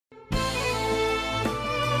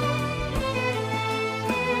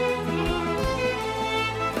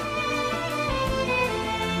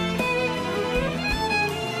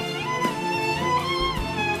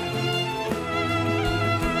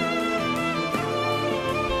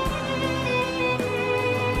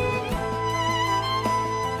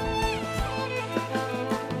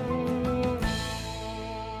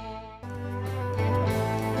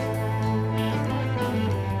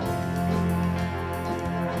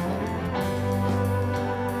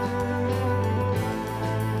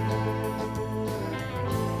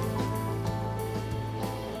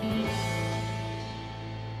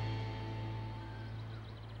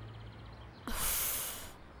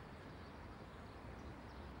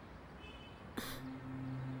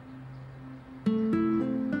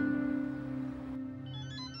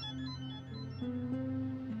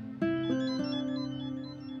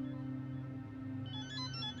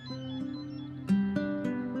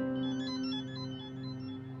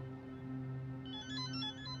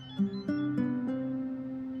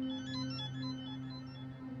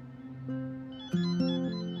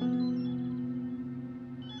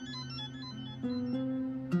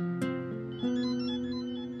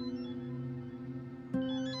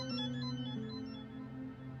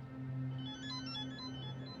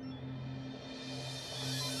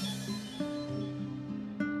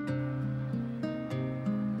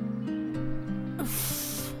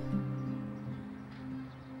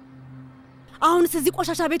አሁንስ እዚህ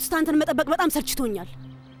ቆሻሻ ቤት ውስጥ አንተን መጠበቅ በጣም ሰልችቶኛል።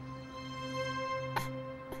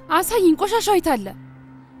 አሳይኝ ቆሻሻው ይታለ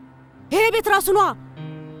ይሄ ቤት ራሱ ነው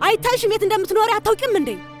አይታይሽም የት እንደምትኖሪ አታውቂም እንዴ?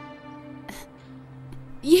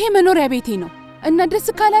 ይሄ መኖሪያ ቤቴ ነው እና ደስ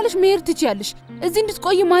ካላለሽ መሄድ ትችያለሽ። እዚህ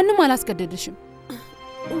እንድትቆይ ማንንም አላስገደደሽም።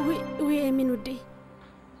 ወይ ኤሚን ውዴ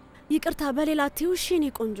ይቅርታ በሌላ ትውሽ እኔ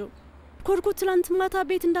ቆንጆ ኮርኩት ትላንት ማታ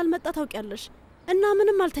ቤት እንዳልመጣ ታውቂያለሽ እና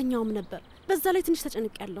ምንም አልተኛውም ነበር። በዛ ላይ ትንሽ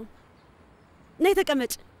ተጨንቄያለሁ። ነይ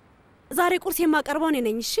ተቀመጭ። ዛሬ ቁርስ የማቀርበው እኔ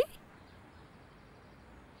ነኝ። እሺ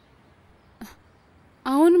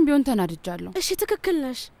አሁንም ቢሆን ተናድጃለሁ። እሺ ትክክል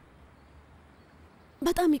ነሽ።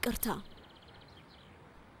 በጣም ይቅርታ።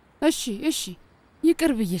 እሺ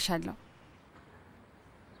ይቅር ብዬሻለሁ።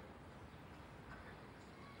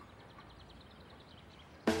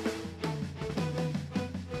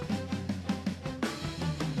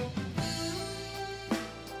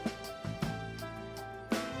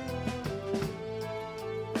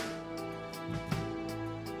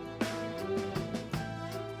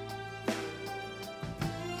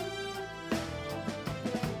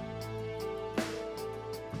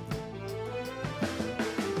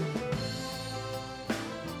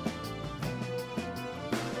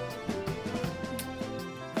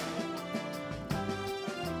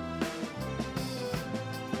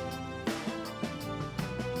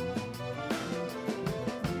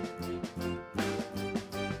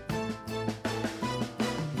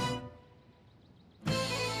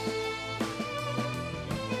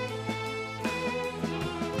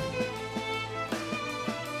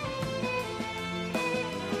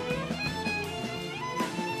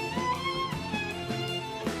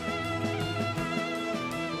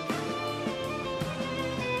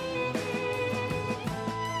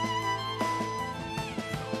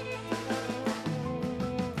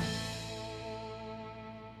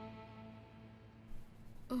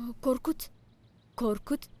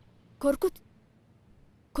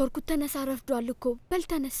 ኮርኩት ተነሳ ረፍዷል እኮ በል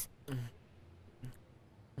ተነስ።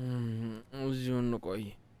 እዚሁን ቆይ።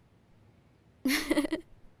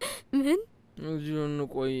 ምን? እዚሁን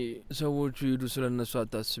ቆይ ሰዎቹ ይዱ ስለነሱ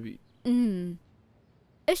አታስቢ።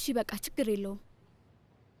 እሺ በቃ ችግር የለውም።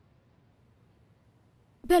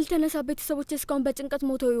 በል ተነሳ። ቤተሰቦቼ እስካሁን በጭንቀት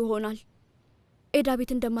ሞተው ይሆናል። ኤዳ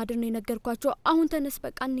ቤት እንደማድር ነው የነገርኳቸው። አሁን ተነስ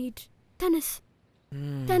በቃ እንሂድ። ተነስ።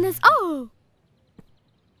 አዎ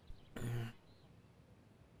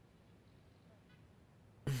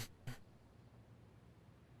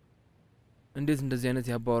እንዴት እንደዚህ አይነት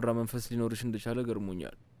ያባወራ መንፈስ ሊኖርሽ እንደቻለ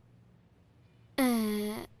ገርሞኛል።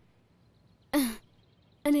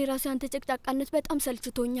 እኔ ራሴ አንተ ጨቅጫቃነት በጣም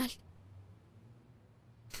ሰልችቶኛል።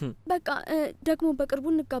 በቃ ደግሞ በቅርቡ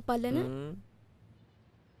እንጋባለን።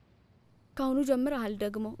 ካሁኑ ጀምረሃል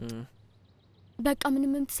ደግሞ። በቃ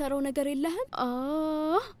ምንም የምትሰራው ነገር የለህም?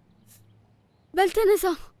 በል ተነሳ።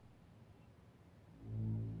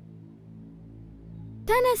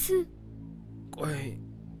 ተነስ። ቆይ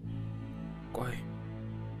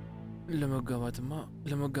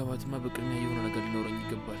ለመጋባትማ በቅድሚያ የሆነ ነገር ሊኖረኝ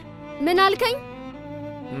ይገባል። ምን አልከኝ?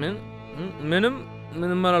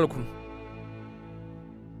 ምንም አላልኩም።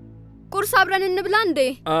 ቁርስ አብረን እንብላ እንዴ?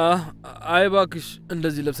 አይ እባክሽ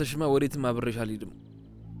እንደዚህ ለብሰሽማ ወዴትም አብሬሽ አልሄድም።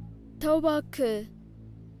 ተው እባክህ።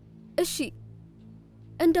 እሺ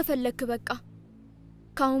እንደፈለክ በቃ።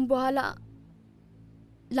 ካሁን በኋላ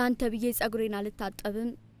ላንተ ብዬ ጸጉሬን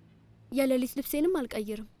አልታጠብም፣ የሌሊት ልብሴንም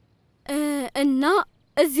አልቀይርም እና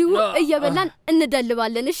እዚሁ እየበላን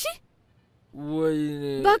እንደልባለን። እሺ ወይኔ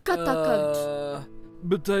በቃ ታካብድ።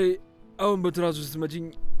 ብታይ አሁን በትራስ ውስጥ መጪኝ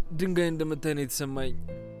ድንጋይ እንደመታይ ነው የተሰማኝ።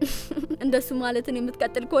 እንደሱ ማለትን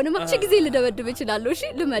የምትቀጥል ከሆነ ማክሽ ጊዜ ልደበድብ እችላለሁ። እሺ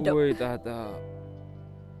ልመደው። ወይ ጣጣ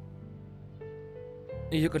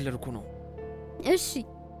እየቀለድኩ ነው። እሺ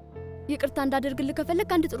ይቅርታ እንዳደርግልህ ከፈለክ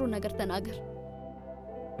አንድ ጥሩ ነገር ተናገር።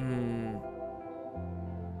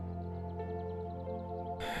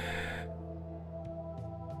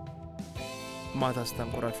 ማታ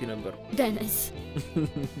ስታንኮራፊ ነበር። ደነስ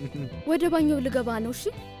ወደ ባኛው ልገባ ነው። እሺ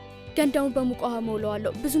ገንዳውን በሙቅ ውሃ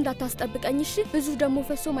ሞላዋለሁ። ብዙ እንዳታስጠብቀኝ እሺ። ብዙ ደግሞ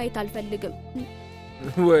ፈሶ ማየት አልፈልግም።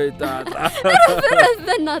 ወይ ጣጣ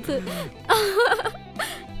በእናትህ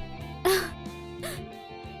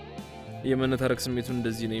የመነታረክ ስሜቱ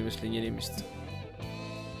እንደዚህ ነው ይመስለኝ የኔ ሚስት።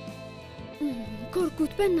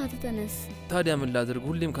 ኮርኩት በእናትህ ተነስ። ታዲያ ምን ላድርግ?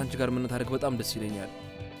 ሁሌም ካንቺ ጋር መነታረክ በጣም ደስ ይለኛል።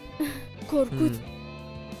 ኮርኩት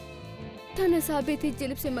ተነሳ። ቤት ሄጄ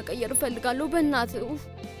ልብስ መቀየር እፈልጋለሁ። በእናትህ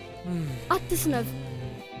አትስነፍ።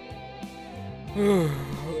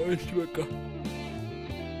 እሺ በቃ።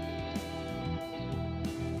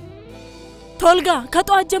 ቶልጋ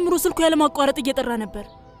ከጧት ጀምሮ ስልኩ ያለማቋረጥ እየጠራ ነበር።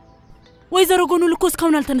 ወይዘሮ ጎኑል እኮ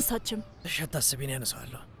እስካሁን አልተነሳችም። እሺ አታስቢኝ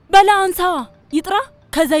ያነሳዋለሁ። በላ አንሳዋ። ይጥራ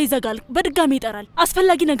ከዛ ይዘጋል በድጋሚ ይጠራል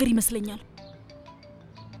አስፈላጊ ነገር ይመስለኛል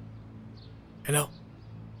ሄሎ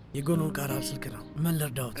የጎኑል ጋር ስልክ ነው ምን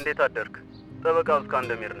ልርዳዎት እንዴት አደርክ ጠበቃው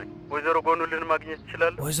እስካንደሚር ነኝ ወይዘሮ ጎኑልን ማግኘት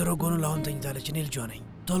ይችላል ወይዘሮ ጎኑል አሁን ተኝታለች እኔ ልጇ ነኝ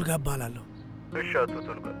ቶልጋ እባላለሁ እሺ አቶ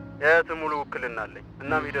ቶልጋ ያያት ሙሉ ውክልና አለኝ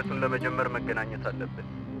እናም ሂደቱን ለመጀመር መገናኘት አለብን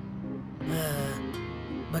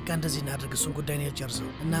በቃ እንደዚህ እናድርግ እሱን ጉዳይ ነው የጨርሰው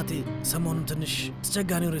እናቴ ሰሞኑን ትንሽ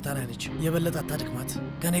ተቸጋሪ ሁኔታ ላይ ነች የበለጠ አታድክማት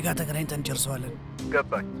ከኔ ጋር ተገናኝተን ጨርሰዋለን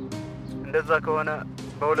ገባኝ እንደዛ ከሆነ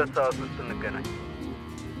በሁለት ሰዓት ውስጥ እንገናኝ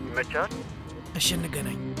ይመቻል እሺ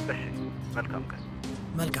እንገናኝ እሺ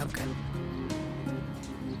መልካም ቀን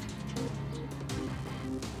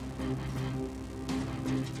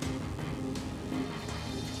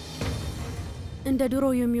እንደ ድሮ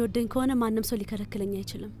የሚወደኝ ከሆነ ማንንም ሰው ሊከለክለኝ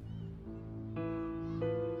አይችልም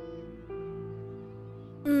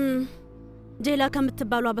ጄላ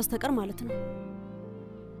ከምትባሏ በስተቀር ማለት ነው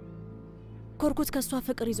ኮርኩት ከሷ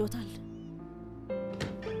ፍቅር ይዞታል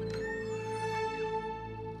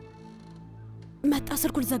መጣ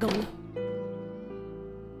ስልኩን ዘጋው ነው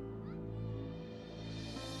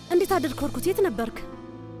እንዴት አደር ኮርኩት የት ነበርክ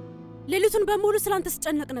ሌሊቱን በሙሉ ስላንተ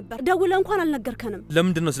ስጨነቅ ነበር ደውለ እንኳን አልነገርከንም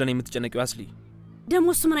ለምንድን ነው ስለኔ የምትጨነቂው አስሊ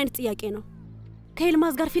ደሞስ ምን አይነት ጥያቄ ነው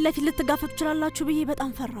ከኤልማዝ ጋር ፊት ለፊት ልትጋፈጡ ትችላላችሁ ብዬ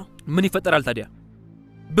በጣም ፈራው ምን ይፈጠራል ታዲያ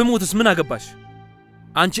በሞትስ ምን አገባሽ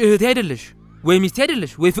አንቺ እህቴ አይደለሽ ወይ ሚስቴ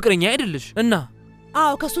አይደለሽ ወይ ፍቅረኛ አይደለሽ እና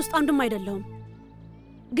አዎ ከሱስት አንዱም አይደለም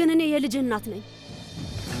ግን እኔ የልጅ እናት ነኝ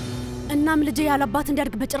እናም ልጄ ያለባት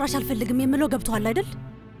እንዲያድግ በጭራሽ አልፈልግም የምለው ገብቷል አይደል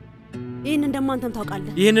ይሄን እንደማንተም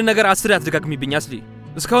ታውቃለህ ይሄን ነገር አስር ያትደጋግሚብኝ አስሊ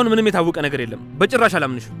እስካሁን ምንም የታወቀ ነገር የለም በጭራሽ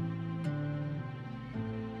አላምንሽም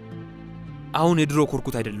አሁን የድሮ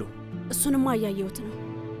ኮርኩት አይደለም እሱንማ ያያየሁት ነው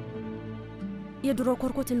የድሮ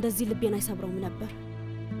ኮርኩት እንደዚህ ልቤን አይሰብረውም ነበር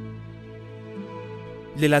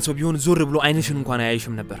ሌላ ሰው ቢሆን ዞር ብሎ አይንሽን እንኳን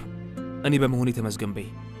አያይሽም ነበር እኔ በመሆኔ ተመስገን በይ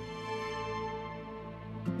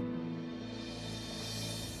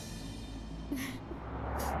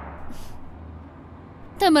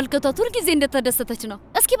ተመልከቷት ሁሉ ጊዜ እንደተደሰተች ነው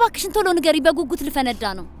እስኪ ባክሽን ቶሎ ንገሪ በጉጉት ልፈነዳ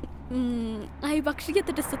ነው አይ ባክሽ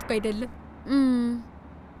እየተደሰትኩ አይደለም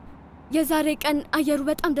የዛሬ ቀን አየሩ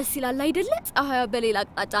በጣም ደስ ይላል አይደለ ፀሐዩ በሌላ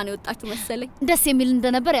አቅጣጫ ነው የወጣችው መሰለኝ ደስ የሚል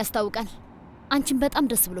እንደነበር ያስታውቃል አንቺም በጣም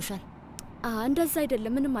ደስ ብሎሻል እንደዛ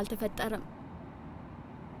አይደለም ምንም አልተፈጠረም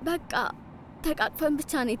በቃ ተቃቅፈን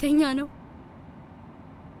ብቻ ነው የተኛ ነው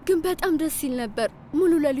ግን በጣም ደስ ይል ነበር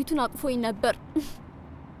ሙሉ ሌሊቱን አቅፎኝ ነበር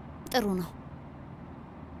ጥሩ ነው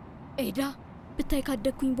ኤዳ ብታይ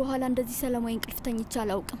ካደኩኝ በኋላ እንደዚህ ሰላማዊ እንቅልፍ ተኝቼ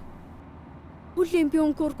አላውቅም ሁሌም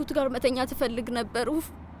ቢሆን ኮርኩት ጋር መተኛ ትፈልግ ነበር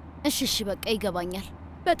እሺ በቃ ይገባኛል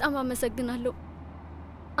በጣም አመሰግናለሁ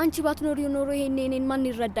አንቺ ባትኖሪ ኖሮ ይሄኔ እኔን ማን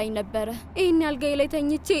ይረዳኝ ነበር ይሄን ያልጋይ ላይ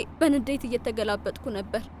ተኝቼ በንዴት እየተገላበጥኩ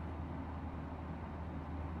ነበር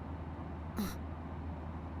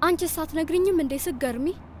አንቺ ሳትነግሪኝም እንዴ ስገርሚ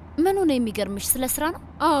ምን ሆነ የሚገርምሽ ስለ ስራ ነው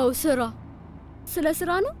አዎ ስለ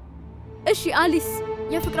ስራ ነው እሺ አሊስ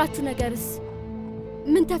የፍቅራችሁ ነገርስ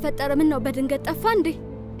ምን ተፈጠረ ምን ነው በድንገት ጠፋ እንዴ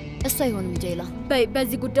እሱ አይሆንም ጄላ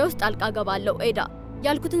በዚህ ጉዳይ ውስጥ ጣልቃ ገባለሁ ኤዳ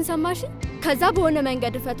ያልኩትን ሰማሽ ከዛ በሆነ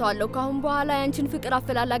መንገድ ፈታዋለሁ ካሁን በኋላ ያንቺን ፍቅር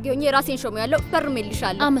አፈላላጊ ሆኜ ራሴን ሾመያለሁ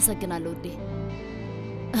ፈርሜልሻለሁ አመሰግናለሁ ዴ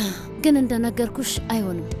ግን እንደነገርኩሽ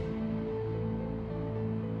አይሆንም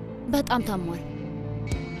በጣም ታሟል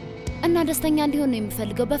እና ደስተኛ እንዲሆን ነው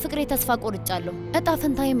የሚፈልገው በፍቅሬ ተስፋ ቆርጫለሁ እጣ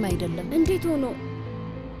ፈንታዬም አይደለም እንዴት ሆኖ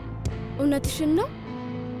እውነትሽን ነው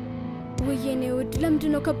ወይኔ ውድ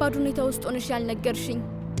ለምንድነው ከባድ ሁኔታ ውስጥ ሆነሽ ያልነገርሽኝ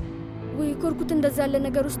ወይ ኮርኩት እንደዛ ያለ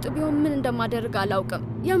ነገር ውስጥ ቢሆን ምን እንደማደርግ አላውቅም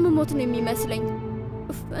የምሞት ነው የሚመስለኝ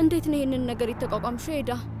እንዴት ነው ይሄንን ነገር የተቋቋምሽው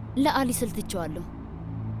ኤዳ ለአሊ ስልትቼዋለሁ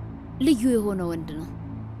ልዩ የሆነ ወንድ ነው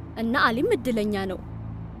እና አሊም እድለኛ ነው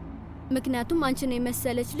ምክንያቱም አንቺን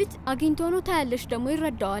የመሰለች ልጅ አግኝቶ ነው ታያለሽ ደግሞ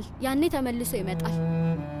ይረዳዋል ያኔ ተመልሶ ይመጣል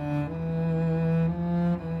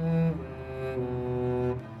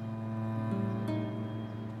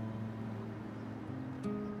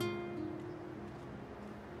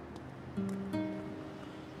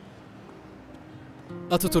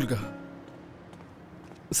አቶ ቶልጋ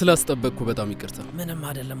ስላስጠበቅኩ በጣም ይቅርታ ምንም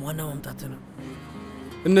አይደለም ዋናው መምጣት ነው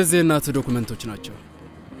እነዚህ እናት ዶክመንቶች ናቸው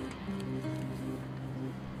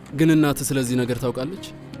ግን እናት ስለዚህ ነገር ታውቃለች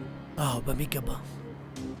አዎ በሚገባ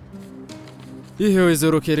ይሄ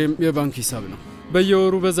ወይዘሮ ኬሬም የባንክ ሂሳብ ነው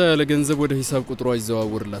በየወሩ በዛ ያለ ገንዘብ ወደ ሂሳብ ቁጥሯ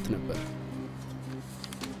ይዘዋወርላት ነበር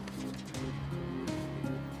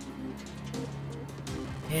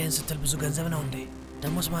ይሄን ስትል ብዙ ገንዘብ ነው እንዴ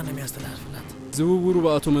ደሞስ ማን ነው የሚያስተላልፍላት ዝውውሩ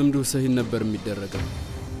በአቶ መምዱህ ሰሂን ነበር የሚደረገው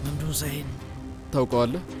መምዱህ ሰሂን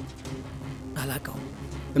ታውቀዋለህ አላውቀው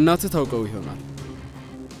እናት ታውቀው ይሆናል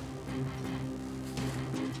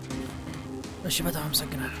እሺ በጣም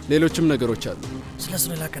አመሰግናለሁ። ሌሎችም ነገሮች አሉ። ስለሱ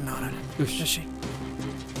ሌላ ቀን እናወራለን። እሺ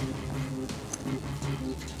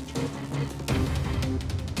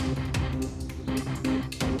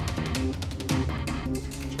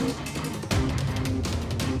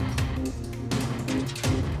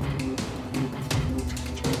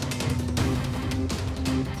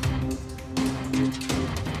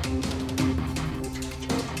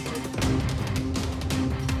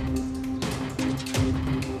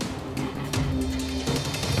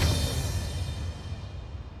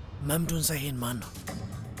መምዱን ሳይን ማን ነው?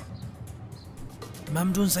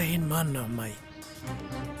 መምዱን ሳይን ማን ነው? ማይ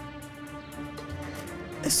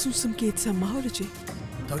እሱን ስም ከየት ሰማኸው ልጄ?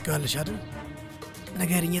 ታውቂዋለሽ አይደል?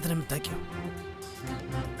 ንገሪኝ፣ የት ነው የምታውቂው?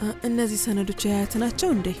 እነዚህ ሰነዶች የአያት ናቸው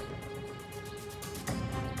እንዴ?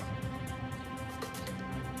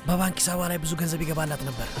 በባንክ ሂሳቧ ላይ ብዙ ገንዘብ ይገባላት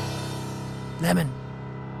ነበር። ለምን?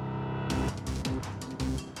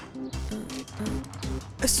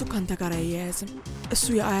 እሱ ካንተ ጋር አያያዝም። እሱ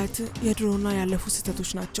የአያት የድሮና ያለፉ ስህተቶች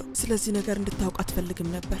ናቸው። ስለዚህ ነገር እንድታውቅ አትፈልግም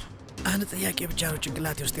ነበር። አንድ ጥያቄ ብቻ ነው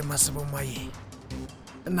ጭንቅላቴ ውስጥ የማስበው ማዬ፣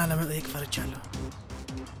 እና ለመጠየቅ ፈርቻለሁ።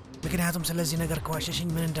 ምክንያቱም ስለዚህ ነገር ከዋሸሽኝ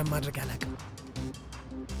ምን እንደማድረግ አላውቅም።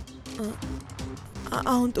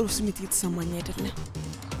 አሁን ጥሩ ስሜት እየተሰማኝ አይደለም።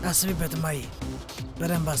 አስቢበት ማዬ፣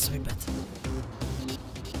 በደንብ አስቢበት።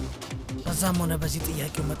 በዛም ሆነ በዚህ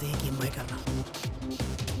ጥያቄው መጠየቅ የማይቀር ነው።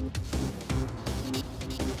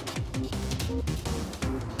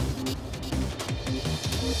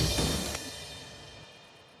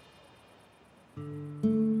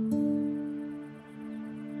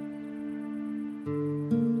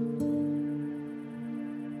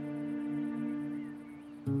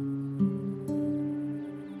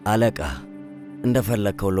 አለቃ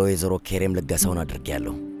እንደፈለከው ለወይዘሮ ኬሬም ልገሰውን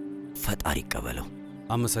አድርጌያለሁ። ፈጣሪ ይቀበለው።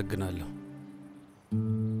 አመሰግናለሁ።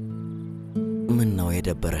 ምን ነው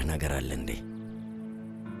የደበረህ ነገር አለ እንዴ?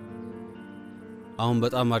 አሁን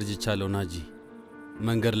በጣም አርጅቻለሁ ናጂ።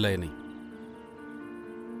 መንገድ ላይ ነኝ።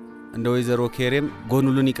 እንደ ወይዘሮ ኬሬም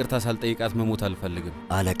ጎኑልን ይቅርታ ሳልጠይቃት መሞት አልፈልግም።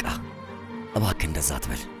 አለቃ እባክህ እንደዛ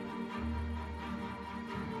አትበል።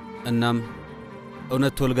 እናም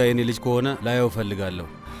እውነት ቶልጋ የኔ ልጅ ከሆነ ላየው ፈልጋለሁ።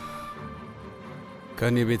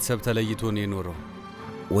 ከኔ ቤተሰብ ተለይቶ ነው የኖረው።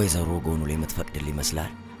 ወይዘሮ ጎኑል የምትፈቅድል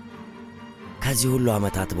ይመስላል? ከዚህ ሁሉ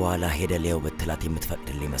ዓመታት በኋላ ሄደ ሊያው በትላት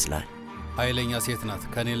የምትፈቅድል ይመስላል? ኃይለኛ ሴት ናት።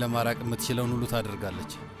 ከኔ ለማራቅ የምትችለውን ሁሉ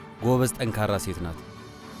ታደርጋለች። ጎበዝ ጠንካራ ሴት ናት።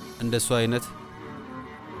 እንደሷ አይነት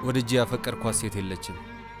ወድጄ ያፈቀርኳት ሴት የለችም።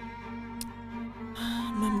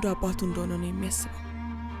 መምዱ አባቱ እንደሆነ ነው የሚያስበው።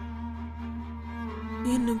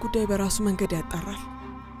 ይህንን ጉዳይ በራሱ መንገድ ያጣራል።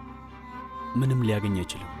 ምንም ሊያገኝ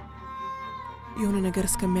አይችልም። የሆነ ነገር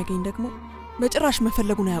እስከሚያገኝ ደግሞ በጭራሽ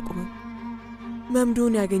መፈለጉን አያቆምም።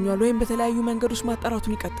 መምዱን ያገኛል ወይም በተለያዩ መንገዶች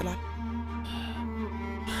ማጣራቱን ይቀጥላል።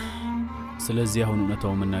 ስለዚህ አሁን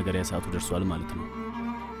እውነታውን መናገሪያ ሰዓቱ ደርሷል ማለት ነው።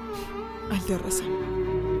 አልደረሰም።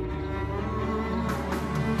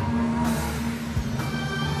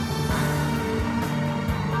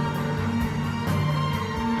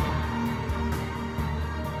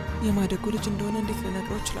 የማደጎ ልጅ እንደሆነ እንዴት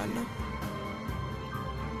ልነግረው እችላለሁ?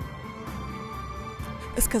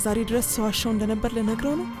 እስከ ዛሬ ድረስ ሰዋሻው እንደነበር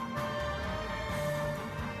ልነግረው ነው?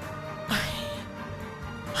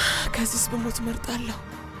 ከዚህስ በሞት መርጣለሁ።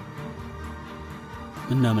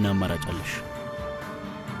 እና ምን አማራጭ አለሽ?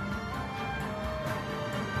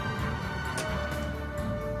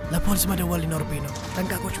 ለፖሊስ መደወል ሊኖርብኝ ነው።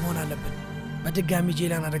 ጠንቃቆች መሆን አለብን። በድጋሚ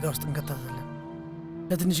ጄላን አደጋ ውስጥ እንከታታለን።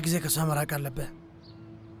 ለትንሽ ጊዜ ከሷ መራቅ አለብህ።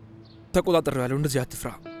 ተቆጣጥሬዋለሁ። እንደዚህ አትፍራ።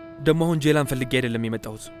 ደግሞ አሁን ጄላን ፈልጌ አይደለም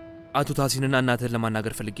የመጣሁት። አቶ ታሲንና እናትህን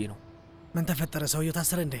ለማናገር ፈልጌ ነው። ምን ተፈጠረ? ሰውየው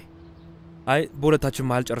ታሰረ እንዴ? አይ በሁለታችን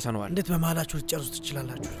መሃል ጨርሰነዋል። እንዴት በመሃላችሁ ልትጨርሱ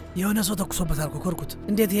ትችላላችሁ? የሆነ ሰው ተኩሶበታል እኮ ኮርኩት።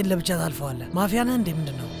 እንዴት ይሄን ለብቻ ታልፈዋለህ? ማፊያ ነህ እንዴ?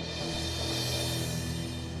 ምንድን ነው?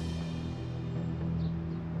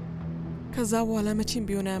 ከዛ በኋላ መቼም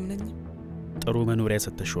ቢሆን አያምነኝም። ጥሩ መኖሪያ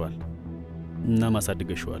ሰጥተሽዋል እና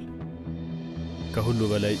ማሳድገሽዋል። ከሁሉ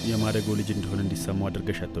በላይ የማደጎ ልጅ እንደሆነ እንዲሰማው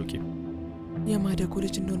አድርገሽ አታውቂም። የማደጎ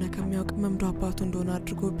ልጅ እንደሆነ ከሚያውቅ መምዱ አባቱ እንደሆነ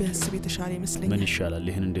አድርጎ ቢያስብ የተሻለ ይመስለኛል። ምን ይሻላል?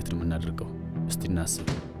 ይህን እንዴት ነው የምናደርገው? እስቲ እናስብ።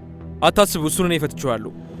 አታስቡ፣ እሱን እኔ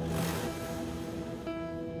ፈትቼዋለሁ።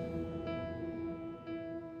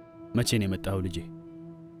 መቼ ነው የመጣኸው ልጄ?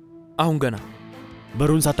 አሁን ገና።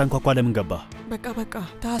 በሩን ሳታንኳኳ ለምን ገባህ? በቃ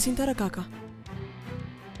ታሲን ተረጋጋ።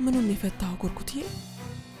 ምኑን የፈታኸው ኮርኩትዬ?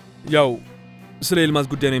 ያው ስለ ኤልማዝ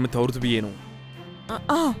ጉዳይ ነው የምታወሩት ብዬ ነው።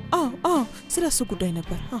 አዎ ስለ እሱ ጉዳይ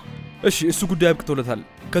ነበር። እሺ እሱ ጉዳይ አብቅቶለታል።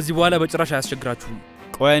 ከዚህ በኋላ በጭራሽ አያስቸግራችሁም።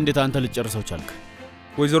 ቆይ እንዴት አንተ ልጨርሰው ቻልክ?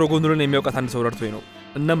 ወይዘሮ ጎኑልን የሚያውቃት አንድ ሰው ረድቶኝ ነው።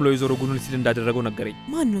 እናም ለወይዘሮ ጎኑል ሲል እንዳደረገው ነገረኝ።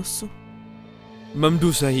 ማን ነው እሱ? መምዱ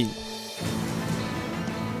ሰሂን።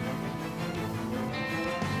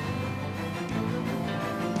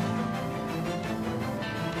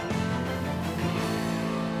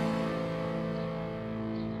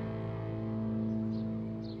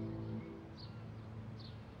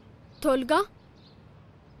 ቶልጋ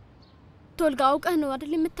አውቀህ ነው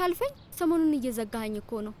አይደል የምታልፈኝ? ሰሞኑን እየዘጋኸኝ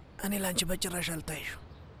እኮ ነው። እኔ ላንቺ በጭራሽ አልታይሽ።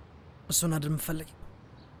 እሱን አይደል የምፈልግ?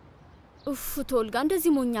 ኡፍ ቶልጋ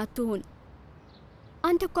እንደዚህ ሞኝ አትሁን።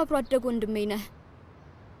 አንተ እኮ አብሮ አደግ ወንድሜ ነህ።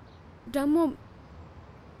 ደግሞ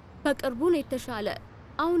በቅርቡ ነው የተሻለ።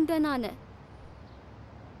 አሁን ደህና ነህ።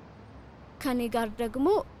 ከኔ ጋር ደግሞ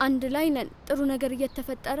አንድ ላይ ነን። ጥሩ ነገር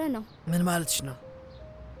እየተፈጠረ ነው። ምን ማለትሽ ነው?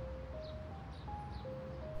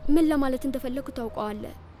 ምን ለማለት እንደፈለኩ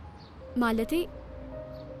ታውቀዋለህ? ማለቴ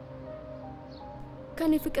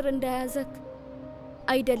ከኔ ፍቅር እንደያዘክ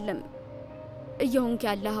አይደለም እየሆንክ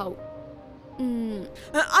ያለኸው።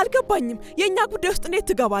 አልገባኝም። የኛ ጉዳይ ውስጥ እንዴት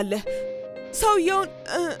ትገባለህ? ሰውየውን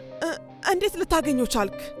እንዴት ልታገኘው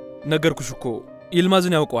ቻልክ? ነገርኩሽ እኮ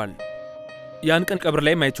ይልማዝን ያውቀዋል። ያን ቀን ቀብር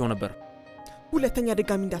ላይ ማይቸው ነበር። ሁለተኛ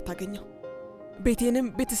ድጋሚ እንዳታገኘው። ቤቴንም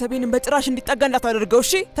ቤተሰቤንም በጭራሽ እንዲጠጋ እንዳታደርገው።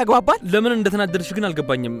 እሺ ተግባባል? ለምን እንደተናደድሽ ግን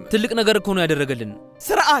አልገባኝም። ትልቅ ነገር እኮ ነው ያደረገልን።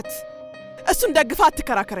 ስርዓት። እሱን ደግፋ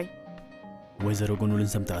አትከራከረኝ። ወይዘሮ ጎኑልን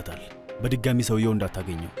ሰምታታል። በድጋሚ ሰውየው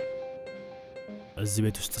እንዳታገኘው። እዚህ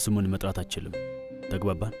ቤት ውስጥ ስሙን መጥራት አትችልም።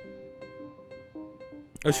 ተግባባን?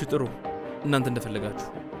 እሺ ጥሩ፣ እናንተ እንደፈለጋችሁ።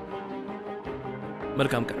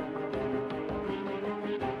 መልካም ቀን።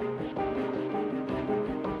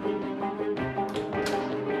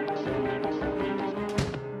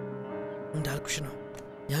 እንዳልኩሽ ነው።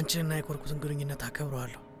 ያንቺንና የኮርኩትን ግንኙነት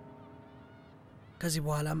አከብረዋለሁ። ከዚህ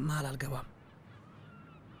በኋላ መሀል አልገባም።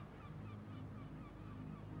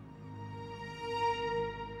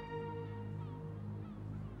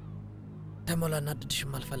 ተሞላ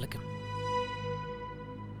እናድድሽም አልፈልግም።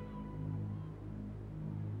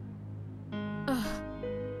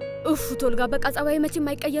 ኡፍ ቶልጋ፣ በቃ ጸባይ መቼም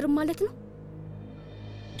አይቀየርም ማለት ነው።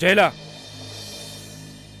 ጄላ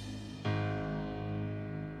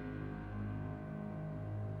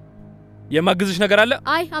የማግዝሽ ነገር አለ?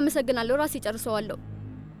 አይ አመሰግናለሁ፣ ራሴ ጨርሰዋለሁ።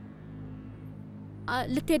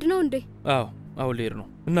 ልትሄድ ነው እንዴ? አዎ ልሄድ ነው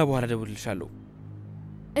እና በኋላ ደውልልሻለሁ።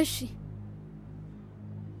 እሺ።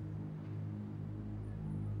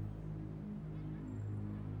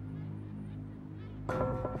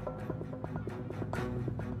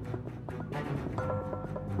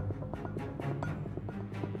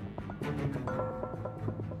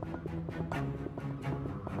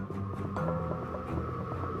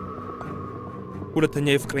 ሁለተኛ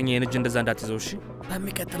የፍቅረኛ የነጅ እንደዛ እንዳትይዘው እሺ?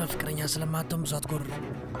 በሚቀጥለው ፍቅረኛ ስለማትሆን ብዙ አትጎርር።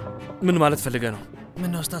 ምን ማለት ፈልገ ነው? ምን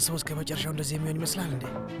ነው ስታስበው እስከ መጨረሻው እንደዚህ የሚሆን ይመስላል እንዴ?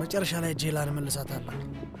 መጨረሻ ላይ ጄላን መልሳታለሁ።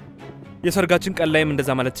 የሰርጋችን ቀን ላይም እንደዛ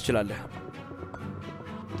ማለት ትችላለህ።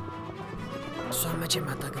 እሷን መቼም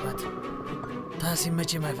አታገባት። ታሲን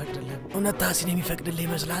መቼም አይፈቅድልህም። እውነት ታሲን የሚፈቅድልህ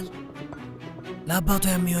ይመስላል? ለአባቷ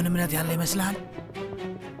የሚሆን እምነት ያለ ይመስላል?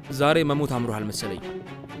 ዛሬ መሞት አምሮሃል መሰለኝ።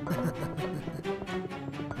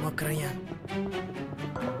 ሞክረኛ።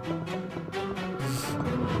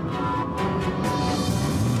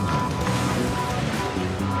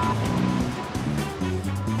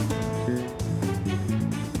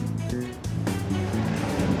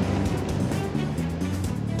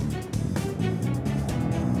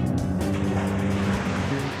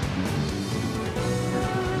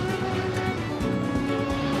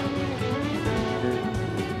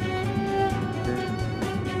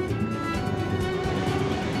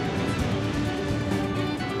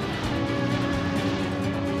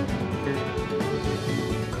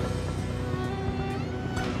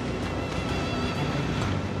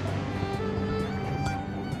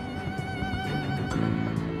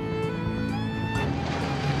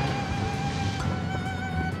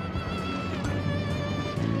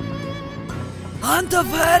 አንተ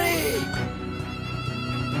ፈሪ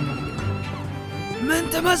ምን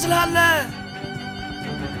ትመስላለህ?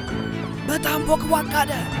 በጣም ቦቅቧቃ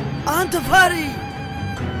ነህ አንተ ፈሪ።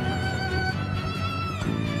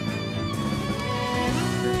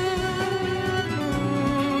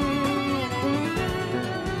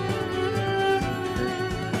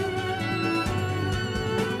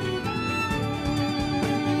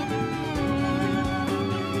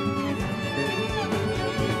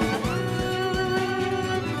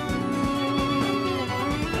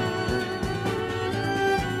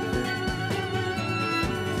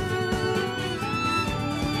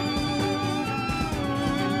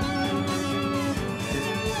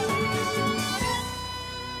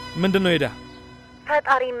 ምንድነው ሄዳ?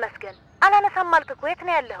 ፈጣሪ ይመስገን። አላነሳም አልክ እኮ። የት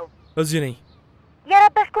ነው ያለኸው? እዚህ ነኝ።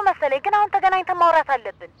 የረበሽኩ መሰለኝ፣ ግን አሁን ተገናኝተን ማውራት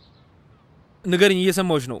አለብን። ንገሪኝ፣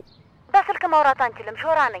 እየሰማሁሽ ነው። በስልክ ማውራት አንችልም፣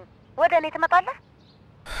 ሾራ ነኝ። ወደ እኔ ትመጣለህ?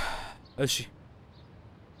 እሺ።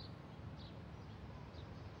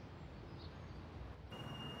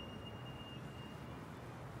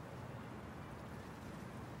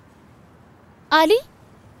 አሊ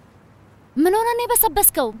ምን ሆነ ነው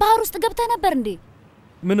በሰበስከው? ባህር ውስጥ ገብተህ ነበር እንዴ?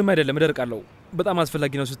 ምንም አይደለም እደርቃለሁ። በጣም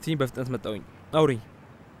አስፈላጊ ነው ስትይኝ በፍጥነት መጣሁኝ። አውሪኝ።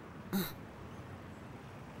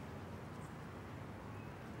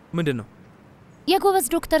 ምንድነው? የጎበዝ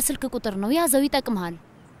ዶክተር ስልክ ቁጥር ነው። ያዘው ይጠቅምሃል።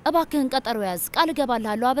 እባክህን ቀጠሮ ያዝ። ቃል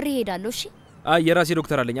እገባልሃለሁ አብሬ እሄዳለሁ። እሺ? አይ የራሴ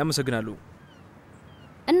ዶክተር አለኝ። አመሰግናለሁ።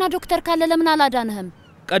 እና ዶክተር ካለ ለምን አላዳንህም?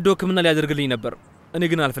 ቀዶ ሕክምና ሊያደርግልኝ ነበር። እኔ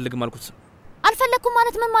ግን አልፈልግም አልኩት። አልፈለኩም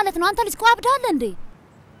ማለት ምን ማለት ነው? አንተ ልጅ ቆአብዳል እንዴ?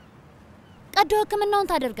 ቀዶ ሕክምናውን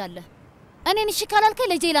ታደርጋለህ። እኔን እሺ ካላልከኝ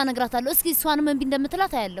ለጄላን እነግራታለሁ። እስኪ እሷንም እምቢ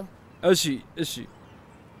እንደምትላት አያለሁ። እሺ እሺ።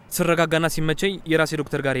 ስረጋጋና ሲመቸኝ የራሴ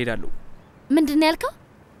ዶክተር ጋር እሄዳለሁ። ምንድነው ያልከው?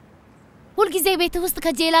 ሁል ጊዜ ቤት ውስጥ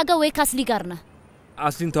ከጄላ ጋር ወይ ካስሊ ጋር ነህ?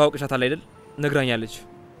 አስሊን ታውቅሻታል አይደል? ነግራኛለች።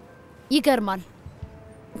 ይገርማል።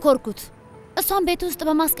 ኮርኩት እሷን ቤት ውስጥ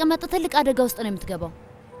በማስቀመጥ ትልቅ አደጋ ውስጥ ነው የምትገባው።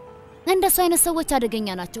 እንደሱ አይነት ሰዎች አደገኛ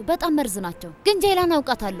ናቸው፣ በጣም መርዝ ናቸው። ግን ጄላን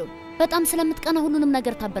አውቃታለሁ። በጣም ስለምትቀና ሁሉንም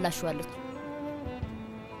ነገር ታበላሽዋለች።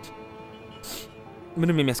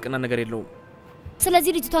 ምንም የሚያስቀና ነገር የለውም።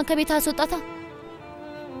 ስለዚህ ልጅቷን ከቤት አስወጣታ።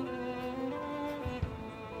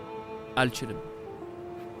 አልችልም።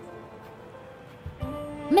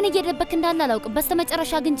 ምን እየደበክ እንዳለ አላውቅም።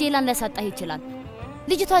 በስተመጨረሻ ግን ጄላን ሊያሳጣህ ይችላል።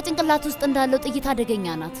 ልጅቷ ጭንቅላት ውስጥ እንዳለው ጥይት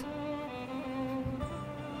አደገኛ ናት።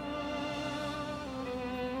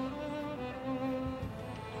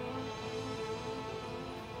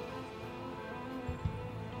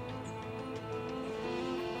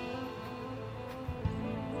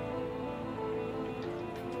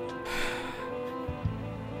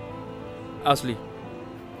 አስሊ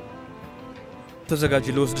ተዘጋጂ፣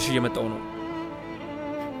 ልወስድሽ እየመጣው ነው።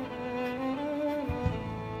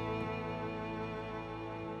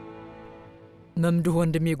 መምዱህ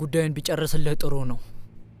ወንድሜ ጉዳዩን ቢጨርስልህ ጥሩ ነው።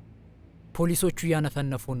 ፖሊሶቹ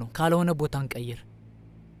እያነፈነፉ ነው። ካልሆነ ቦታ እንቀይር።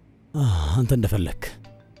 አንተ እንደፈለክ።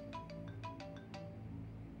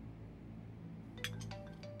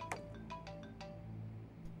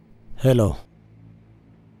 ሄሎ፣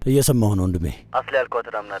 እየሰማሁ ነው ወንድሜ። አስሊ ያልኳት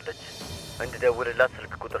ታምናለች። እንድደውልላት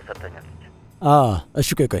ስልክ ቁጥር ሰጥተኛለች። እሺ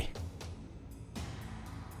ቆይ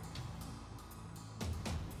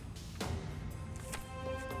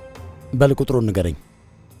በል ቁጥሩን ንገረኝ።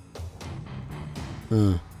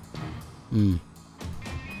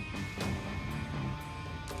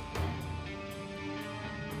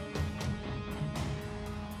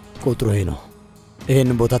 ቁጥሩ ይሄ ነው።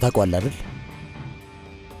 ይሄንን ቦታ ታውቀዋለህ አይደል?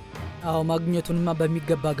 አዎ ማግኘቱንማ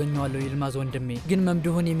በሚገባ አገኘዋለሁ ይልማዝ ወንድሜ። ግን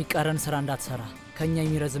መምዱህን የሚቃረን ስራ እንዳትሰራ፣ ከኛ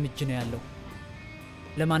የሚረዝም እጅ ነው ያለው።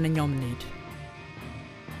 ለማንኛውም እንሂድ።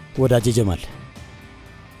 ወዳጄ ጀማል፣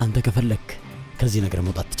 አንተ ከፈለክ ከዚህ ነገር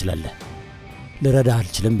መውጣት ትችላለህ። ልረዳህ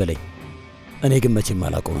አልችልም በለኝ። እኔ ግን መቼም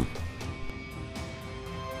አላቆምም።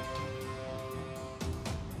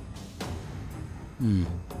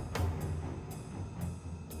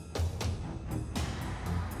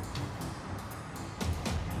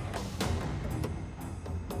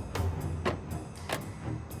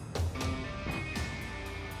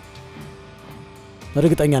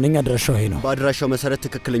 እርግጠኛ ነኝ አድራሻው ይሄ ነው። በአድራሻው መሰረት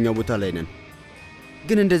ትክክለኛው ቦታ ላይ ነን።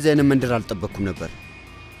 ግን እንደዚህ አይነት መንደር አልጠበቅኩም ነበር።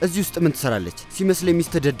 እዚህ ውስጥ ምን ትሰራለች? ሲመስለኝ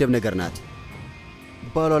ሚስት ደደብ ነገር ናት።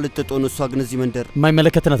 ባሏ ልትጦን፣ እሷ ግን እዚህ መንደር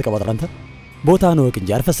የማይመለከተን አትቀባጥር። አንተ ቦታ ነው ወቅ እንጂ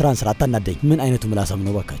አርፈህ ስራን ስራ። አታናደኝ። ምን አይነቱ ምላሳም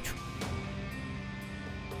ነው ባካችሁ።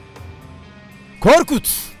 ኮርኩት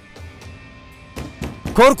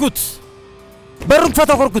ኮርኩት፣ በሩን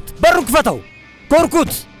ክፈተው። ኮርኩት በሩን ክፈተው።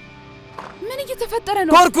 ኮርኩት ምን እየተፈጠረ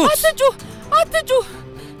ነው? ኮርኩት አትጩ።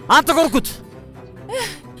 አንተ ኮርኩት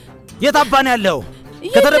የት አባ ነው ያለው?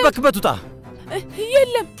 ከተደበክበት ውጣ።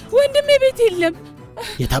 የለም ወንድሜ ቤት የለም።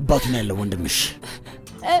 የት አባቱ ነው ያለው ወንድምሽ?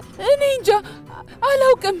 እኔ እንጃ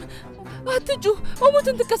አላውቅም። አትጩ፣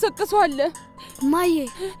 ኦሙትን ትቀሰቅሰዋለህ። ማዬ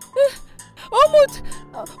ኦሙት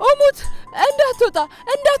እንዳትወጣ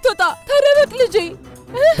ተደበቅ ልጄ።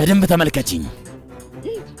 በደንብ ተመልከቺኝ።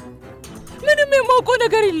 ምንም የማውቀው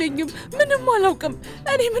ነገር የለኝም። ምንም አላውቅም።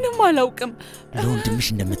 እኔ ምንም አላውቅም። ለወንድምሽ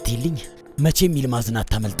እንደምትይልኝ መቼም ይልማዝን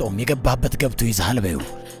አታመልጠውም። የገባህበት ገብቶ ይዛሃል በይው።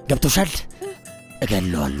 ገብቶሻል?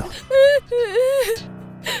 እገለዋለሁ።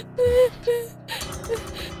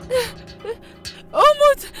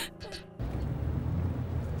 ኦሙት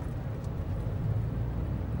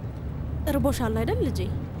እርቦሻል አይደል ልጄ?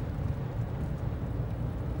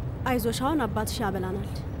 አይዞሽ፣ አሁን አባትሽ ያበላናል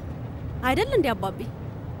አይደል እንዴ አባቢ?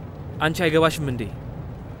 አንቺ አይገባሽም እንዴ?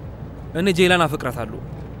 እኔ ጄላን አፈቅራታለሁ።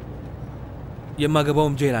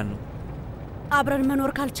 የማገባውም ጄላን ነው። አብረን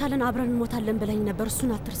መኖር ካልቻለን አብረን እንሞታለን ብለኝ ነበር።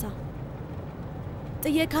 እሱን አትርሳ።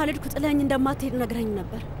 ጥዬ ካልሄድኩ ጥለኝ እንደማትሄድ ነግረኝ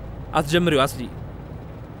ነበር። አትጀምሪው አስሊ።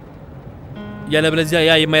 ያለበለዚያ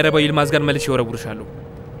ያ የማይረባው ይልማዝ ጋር መልሼ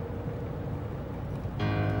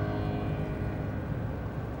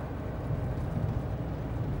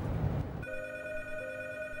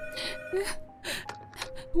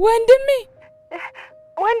ወንድሜ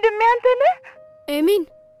አንተ ነህ? ኤሚን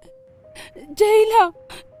ጀይላ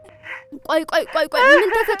ቆይ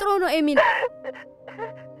ምን ተፈጥሮ ነው ኤሚን?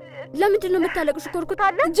 ለምንድን ነው የምታለቅሽ? ኮርኩት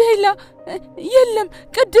አለ? ጀይላ የለም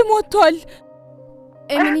ቅድም ወጥቷል።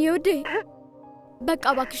 ኤሚን ይውዴ በቃ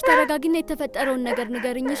ባክሽ ተረጋጊና የተፈጠረውን ነገር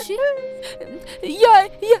ንገርኝ እሺ?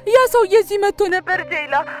 ያ ሰውዬ እዚህ መጥቶ ነበር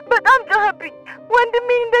ጀይላ። በጣም ጮኸብኝ።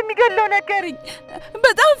 ወንድሜን እንደሚገለው ነገርኝ።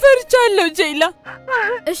 በጣም ፈርቻለሁ ጀይላ።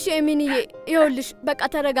 እሺ ኤሚንዬ ይኸውልሽ በቃ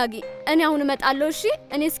ተረጋጊ። እኔ አሁን እመጣለሁ እሺ?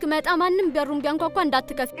 እኔ እስክመጣ ማንም በሩን ቢያንኳኳ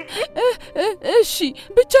እንዳትከፍቺ። እሺ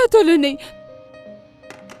ብቻ ቶሎ ነይ።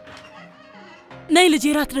 ነይ ልጄ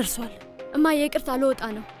ራት ደርሷል። እማዬ ይቅርታ ልወጣ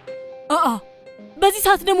ነው። በዚህ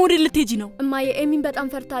ሰዓት ደግሞ ወደ ልትሄጂ ነው? እማዬ ኤሚን በጣም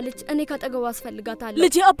ፈርታለች። እኔ ካጠገቡ አስፈልጋታለሁ።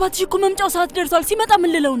 ልጄ አባትሽ እኮ መምጫው ሰዓት ደርሷል። ሲመጣ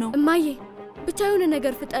ምን ልለው ነው? እማዬ ብቻ የሆነ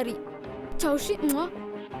ነገር ፍጠሪ። ቻው እሺ?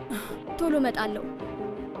 ቶሎ እመጣለሁ።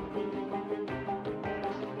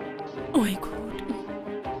 ወይ ጉድ!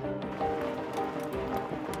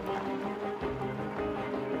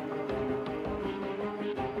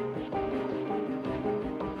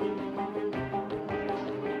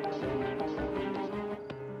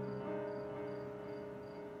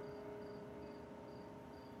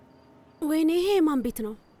 ወይኔ ይሄ የማን ቤት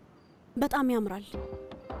ነው? በጣም ያምራል።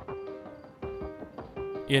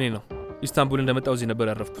 የኔ ነው። ኢስታንቡል እንደመጣው እዚህ ነበር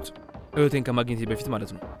ያረፍኩት። እህቴን ከማግኘቴ በፊት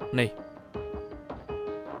ማለት ነው። ነይ።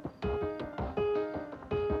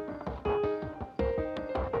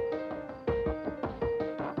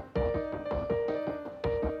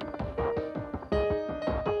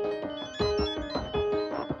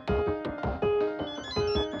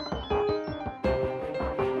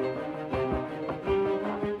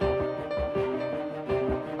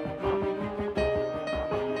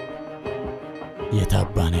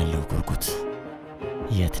 የታባን ያለው ኮርኩት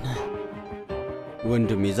የት ነህ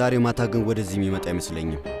ወንድሜ? ዛሬ ማታ ግን ወደዚህ የሚመጣ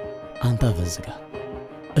አይመስለኝም። አንተ አፈዝጋ።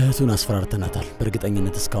 እህቱን አስፈራርተናታል።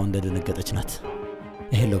 በእርግጠኝነት እስካሁን እንደደነገጠች ናት።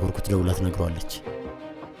 ይሄን ለኮርኩት ደውላ ትነግረዋለች።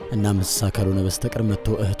 እና ምሳ ካልሆነ በስተቀር መጥቶ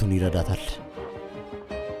እህቱን ይረዳታል።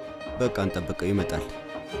 በቃ እንጠብቀው፣ ይመጣል።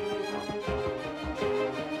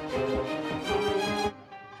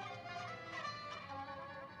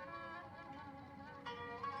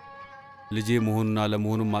 ልጄ መሆኑና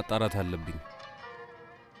ለመሆኑን ማጣራት አለብኝ።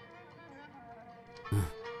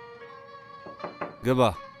 ግባ።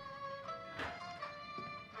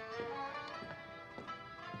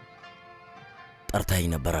 ጠርታኝ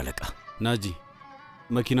ነበር አለቃ። ናጂ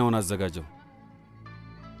መኪናውን አዘጋጀው።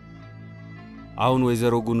 አሁን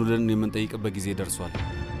ወይዘሮ ጉኑልን የምንጠይቅበት ጊዜ ደርሷል።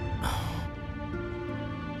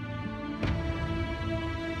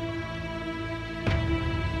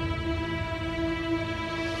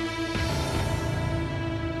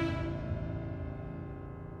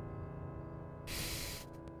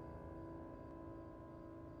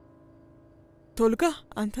 ቶልጋ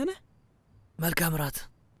አንተ ነህ? መልካም ራት።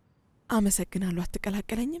 አመሰግናለሁ።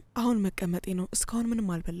 አትቀላቀለኝም? አሁን መቀመጤ ነው። እስካሁን ምንም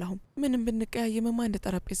አልበላሁም። ምንም ብንቀያየምማ እንደ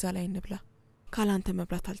ጠረጴዛ ላይ እንብላ። ካላንተ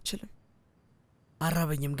መብላት አልችልም።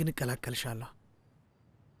 አራበኝም፣ ግን እቀላቀልሻለሁ።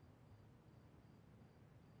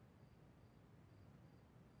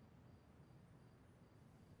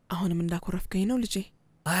 አሁንም እንዳኮረፍከኝ ነው ልጄ?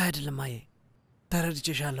 አይ አይደለም አዬ፣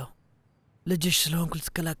 ተረድቼሻለሁ። ልጅሽ ስለሆንኩ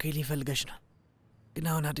ልትከላከይልኝ ፈልገሽ ነው። ግን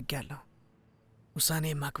አሁን አድጌያለሁ። ውሳኔ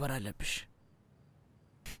ማክበር አለብሽ።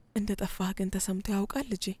 እንደ ጠፋህ ግን ተሰምቶ ያውቃል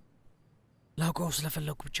ልጄ? ላውቀው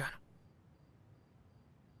ስለፈለኩ ብቻ ነው።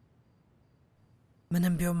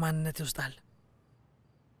 ምንም ቢሆን ማንነቴ ውስጥ አለ።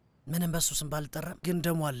 ምንም በሱ ስም ባልጠራም ግን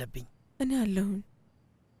ደሞ አለብኝ። እኔ አለሁኝ።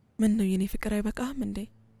 ምን ነው የኔ ፍቅር አይበቃህም እንዴ?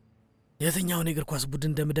 የትኛውን የእግር ኳስ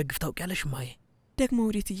ቡድን እንደምደግፍ ታውቂያለሽ ማዬ? ደግሞ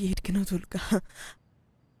ወዴት እየሄድክ ነው ቶልጋ?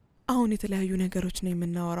 አሁን የተለያዩ ነገሮች ነው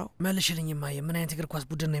የምናወራው። መልሽልኝ ማዬ፣ ምን አይነት የእግር ኳስ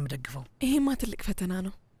ቡድን ነው የምደግፈው? ይሄማ ትልቅ ፈተና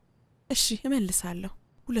ነው። እሺ እመልሳለሁ።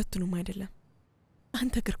 ሁለቱንም አይደለም።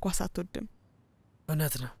 አንተ እግር ኳስ አትወድም።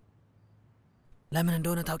 እውነት ነው። ለምን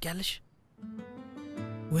እንደሆነ ታውቂያለሽ?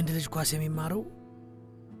 ወንድ ልጅ ኳስ የሚማረው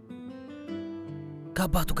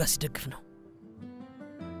ከአባቱ ጋር ሲደግፍ ነው።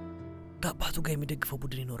 ከአባቱ ጋር የሚደግፈው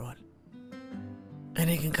ቡድን ይኖረዋል። እኔ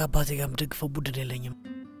ግን ከአባቴ ጋር የምደግፈው ቡድን የለኝም።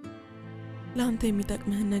 ለአንተ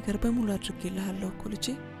የሚጠቅምህን ነገር በሙሉ አድርጌልሃለሁ እኮ ልጄ።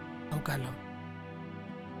 አውቃለሁ፣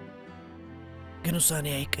 ግን ውሳኔ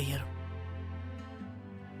አይቀየርም።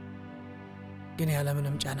 ግን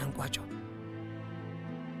ያለምንም ጫና እንቋጨው።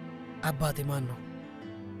 አባቴ ማን ነው?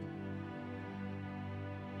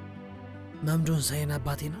 መምዱን ሳይን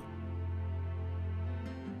አባቴ ነው?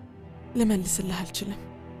 ልመልስልህ አልችልም።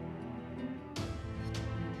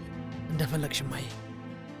 እንደፈለግሽ ማዬ።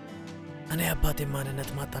 እኔ አባቴ ማንነት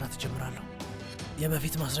ማጣራት እጀምራለሁ።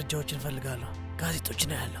 የበፊት ማስረጃዎችን እፈልጋለሁ። ጋዜጦች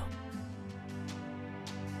ነው ያለው።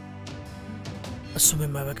 እሱም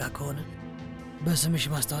የማይበቃ ከሆነ በስምሽ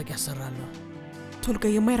ማስታወቂያ ያሰራለሁ። ቶልጋ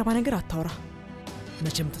የማይረባ ነገር አታውራ።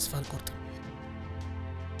 መቼም ተስፋ አልቆርጥም።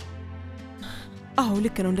 አዎ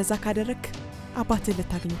ልክ ነው። እንደዛ ካደረክ አባትህን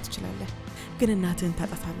ልታገኘው ትችላለህ፣ ግን እናትህን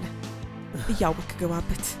ታጠፋለህ። እያወቅህ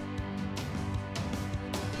ግባበት።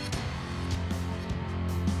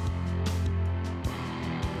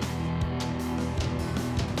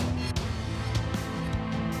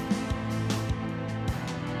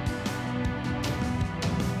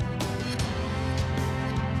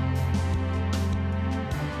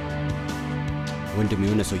 ወንድም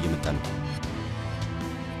የሆነ ሰው እየመጣ ነው።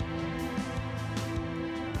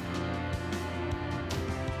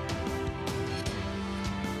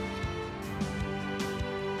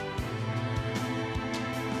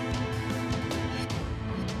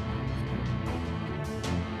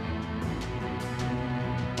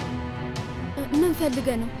 ምን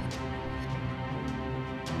ፈልገህ ነው?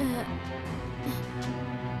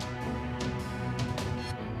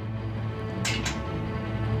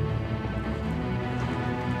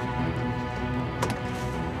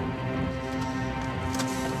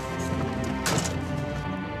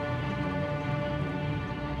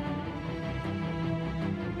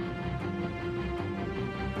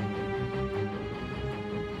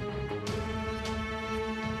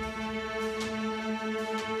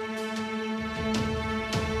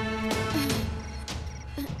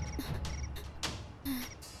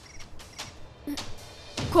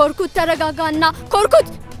 ኮርኩት ተረጋጋና ኮርኩት።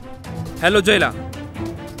 ሄሎ ጄላ፣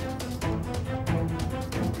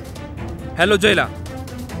 ሄሎ ጄላ።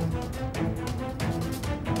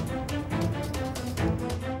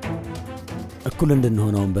 እኩል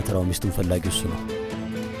እንድንሆነውን በተራው ሚስቱን ፈላጊው እሱ ነው።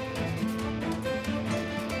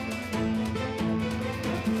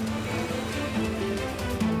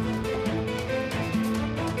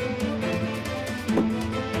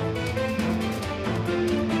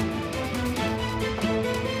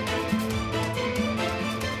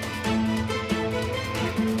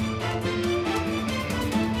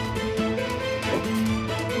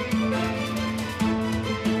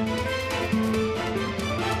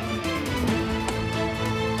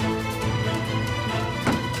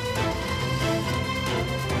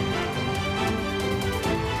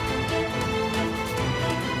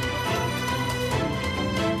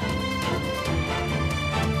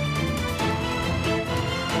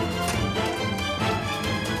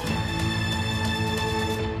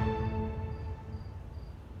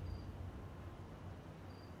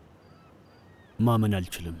 ማመን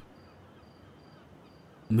አልችልም።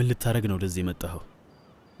 ምን ልታረግ ነው ወደዚህ የመጣኸው?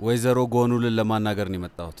 ወይዘሮ ጎኑልን ለማናገር ነው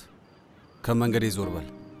የመጣሁት። ከመንገዴ ዞር በል።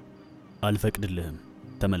 አልፈቅድልህም።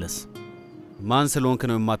 ተመለስ። ማን ስለሆንክ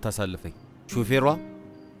ነው የማታሳልፈኝ? ሹፌሯ?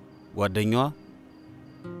 ጓደኛዋ?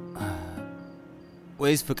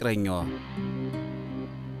 ወይስ ፍቅረኛዋ?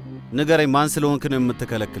 ንገረኝ፣ ማን ስለሆንክ ነው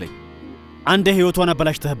የምትከለክለኝ? አንዴ ህይወቷን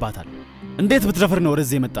አበላሽተህባታል። እንዴት ብትደፍር ነው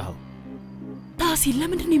ወደዚህ የመጣኸው? ታሲን፣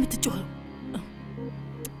 ለምንድን ነው የምትጮኸው?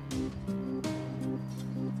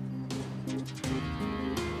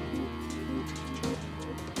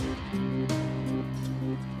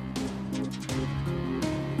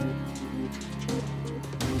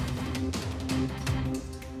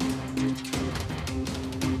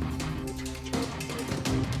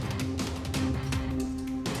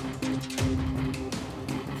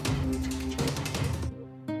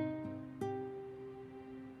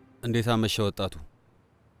 እንዴት አመሸ ወጣቱ?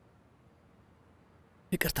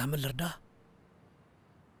 ይቅርታ፣ ምን ልርዳ?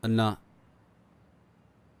 እና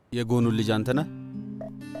የጎኑን ልጅ አንተ ነህ?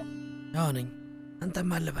 አዎ ነኝ።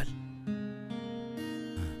 አንተም አልበል።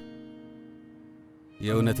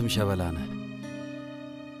 የእውነትም ሸበላ ነህ።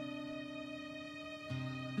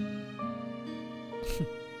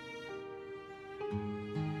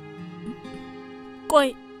 ቆይ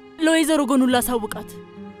ለወይዘሮ ጎኑን ላሳውቃት።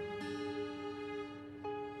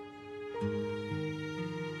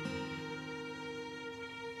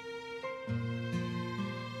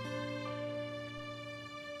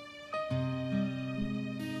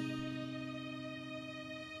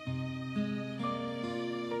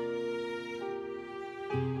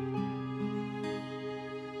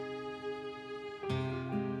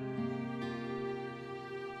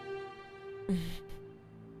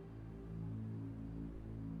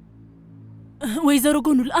 ወይዘሮ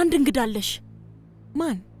ጎኑል፣ አንድ እንግዳ አለሽ።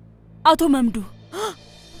 ማን? አቶ መምዱ።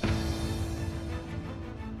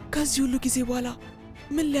 ከዚህ ሁሉ ጊዜ በኋላ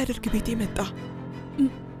ምን ሊያደርግ ቤቴ መጣ?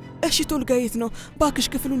 እሺ ቶልጋ የት ነው? ባክሽ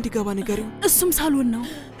ክፍሉ እንዲገባ ንገሪው። እሱም ሳሎን ነው።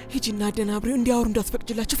 ሂጂና አደናብሪው፣ እንዲያወሩ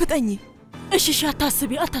እንዳትፈቅጅላቸው ፍጠኝ። እሺ፣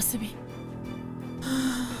 አታስቢ አታስቢ።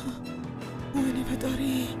 ወይኔ ፈጣሪ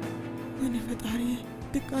ወይኔ ፈጣሪ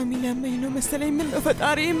ድጋሚ ሊያመኝ ነው መሰለኝ። ምን ነው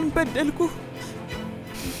ፈጣሪ ምን በደልኩ?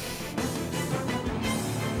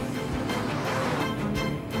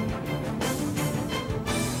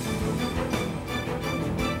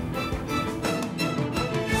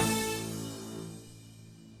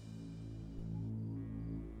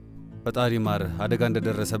 ፈጣሪ ማር አደጋ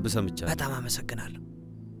እንደደረሰብህ ሰምቻለሁ። በጣም አመሰግናለሁ።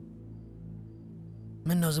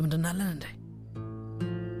 ምን ነው ዝምድና አለን እንዴ?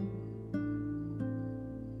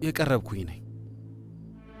 የቀረብኩኝ ነኝ።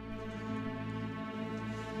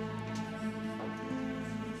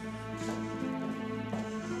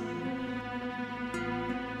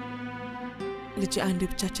 ልጅ አንድ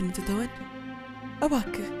ብቻችንን ትተወን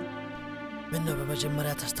እባክህ። ምን ነው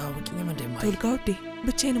በመጀመሪያ ታስተዋውቂኝም እንዴ? ማይ ቶልጋ ውዴ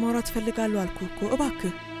ብቻዬን ማውራት እፈልጋለሁ አልኩህ እኮ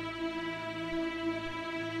እባክህ።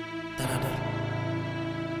 ተናደር።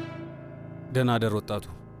 ደህና አደር ወጣቱ።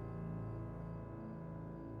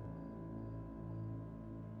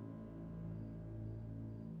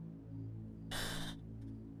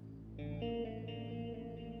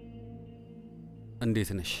 እንዴት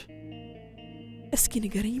ነሽ? እስኪ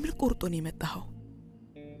ንገረኝ፣ ምን ቆርጦ ነው የመጣኸው?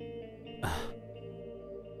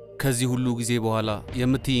 ከዚህ ሁሉ ጊዜ በኋላ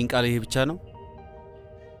የምትይኝ ቃል ይሄ ብቻ ነው?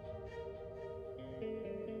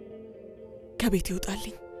 ከቤት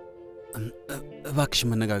ይውጣልኝ። እባክሽ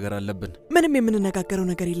መነጋገር አለብን። ምንም የምንነጋገረው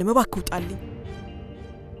ነገር የለም። እባክህ ውጣልኝ።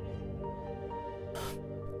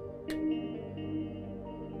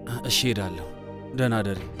 እሺ ሄዳለሁ። ደህና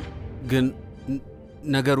አደሪ። ግን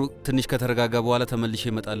ነገሩ ትንሽ ከተረጋጋ በኋላ ተመልሼ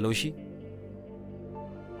እመጣለሁ። እሺ?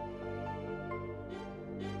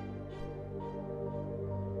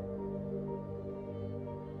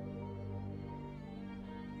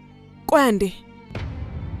 ቆይ አንዴ።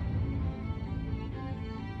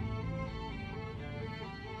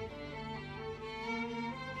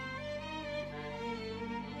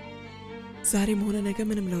 ዛሬም ሆነ ነገ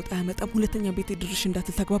ምንም ለውጥ አያመጣም። ሁለተኛ ቤቴ ድርሽ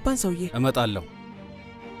እንዳትል ተግባባን ሰውዬ? እመጣለሁ።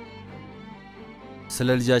 ስለ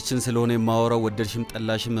ልጃችን ስለሆነ የማወራው ወደድሽም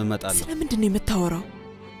ጠላሽም እመጣለሁ። ስለምንድን ነው የምታወራው?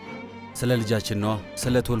 ስለ ልጃችን ነዋ።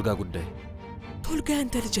 ስለ ቶልጋ ጉዳይ። ቶልጋ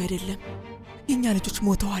ያንተ ልጅ አይደለም። የኛ ልጆች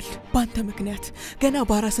ሞተዋል በአንተ ምክንያት። ገና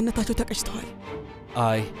በአራስነታቸው ተቀጭተዋል።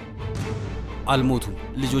 አይ አልሞቱም፣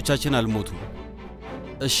 ልጆቻችን አልሞቱም።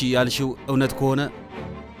 እሺ ያልሽው እውነት ከሆነ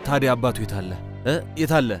ታዲያ አባቱ የታለ?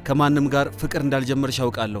 የታለ? ከማንም ጋር ፍቅር እንዳልጀመርሽ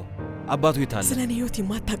ያውቃለሁ። አባቱ የታለ? ስለ እኔ ህይወት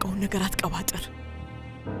የማታውቀውን ነገር አትቀባጥር።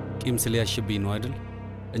 ቂም ስለያሽብኝ ነው አይደል?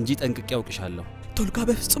 እንጂ ጠንቅቄ ያውቅሻለሁ። ቶልጋ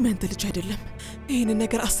በፍጹም ያንተ ልጅ አይደለም። ይህንን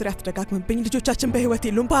ነገር 10 አትደጋግምብኝ። ልጆቻችን በህይወት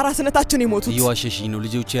የሉም፣ በአራስነታችን የሞቱት። እየዋሸሽኝ ነው።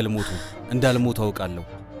 ልጆቼ ያልሞቱ እንዳልሞቱ አውቃለሁ።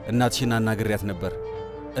 እናትሽን አናግሬያት ነበር።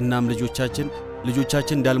 እናም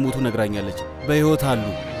ልጆቻችን እንዳልሞቱ ነግራኛለች። በህይወት አሉ።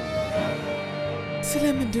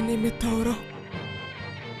 ስለምንድን ነው የምታወራው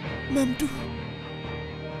መምዱ?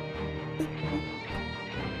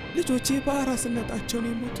 ልጆቼ በአራስነታቸው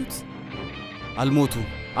ነው የሞቱት።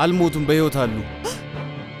 አልሞቱም፣ በህይወት አሉ።